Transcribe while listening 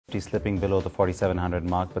Slipping below the 4700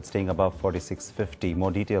 mark but staying above 4650.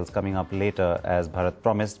 More details coming up later as Bharat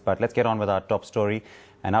promised, but let's get on with our top story.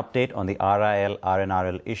 An update on the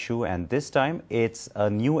RIL-RNRL issue, and this time it's a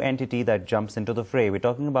new entity that jumps into the fray. We're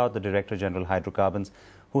talking about the Director General Hydrocarbons,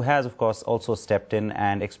 who has of course also stepped in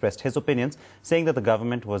and expressed his opinions, saying that the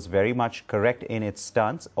government was very much correct in its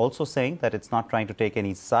stance, also saying that it's not trying to take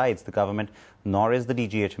any sides, the government, nor is the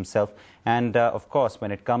DGH himself. And of course,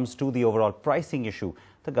 when it comes to the overall pricing issue,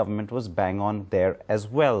 the government was bang on there as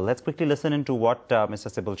well. Let's quickly listen into what Mr.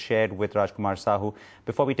 Sibal shared with Rajkumar Sahu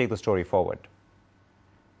before we take the story forward.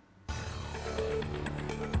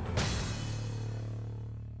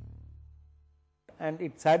 And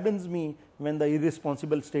it saddens me when the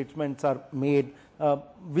irresponsible statements are made,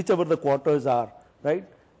 whichever the quarters are, right?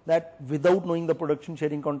 That without knowing the production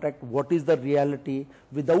sharing contract, what is the reality,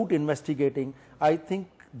 without investigating, I think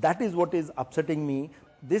that is what is upsetting me.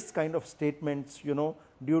 This kind of statements, you know,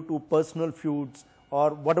 due to personal feuds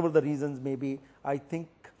or whatever the reasons may be, I think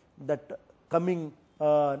that coming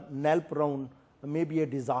NALP round may be a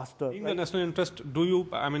disaster. In the national interest, do you,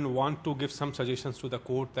 want to give some suggestions to the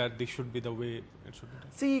court that this should be the way it should be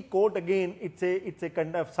done? See, court again, it's a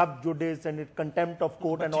kind of sub judice and contempt of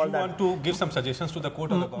court, but and all that. Do you want to give some suggestions to the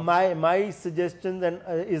court or the government? My suggestion then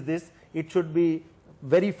is this: it should be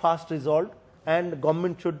very fast resolved, and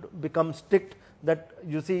government should become strict. That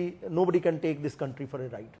you see, nobody can take this country for a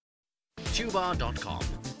ride. Tuba.com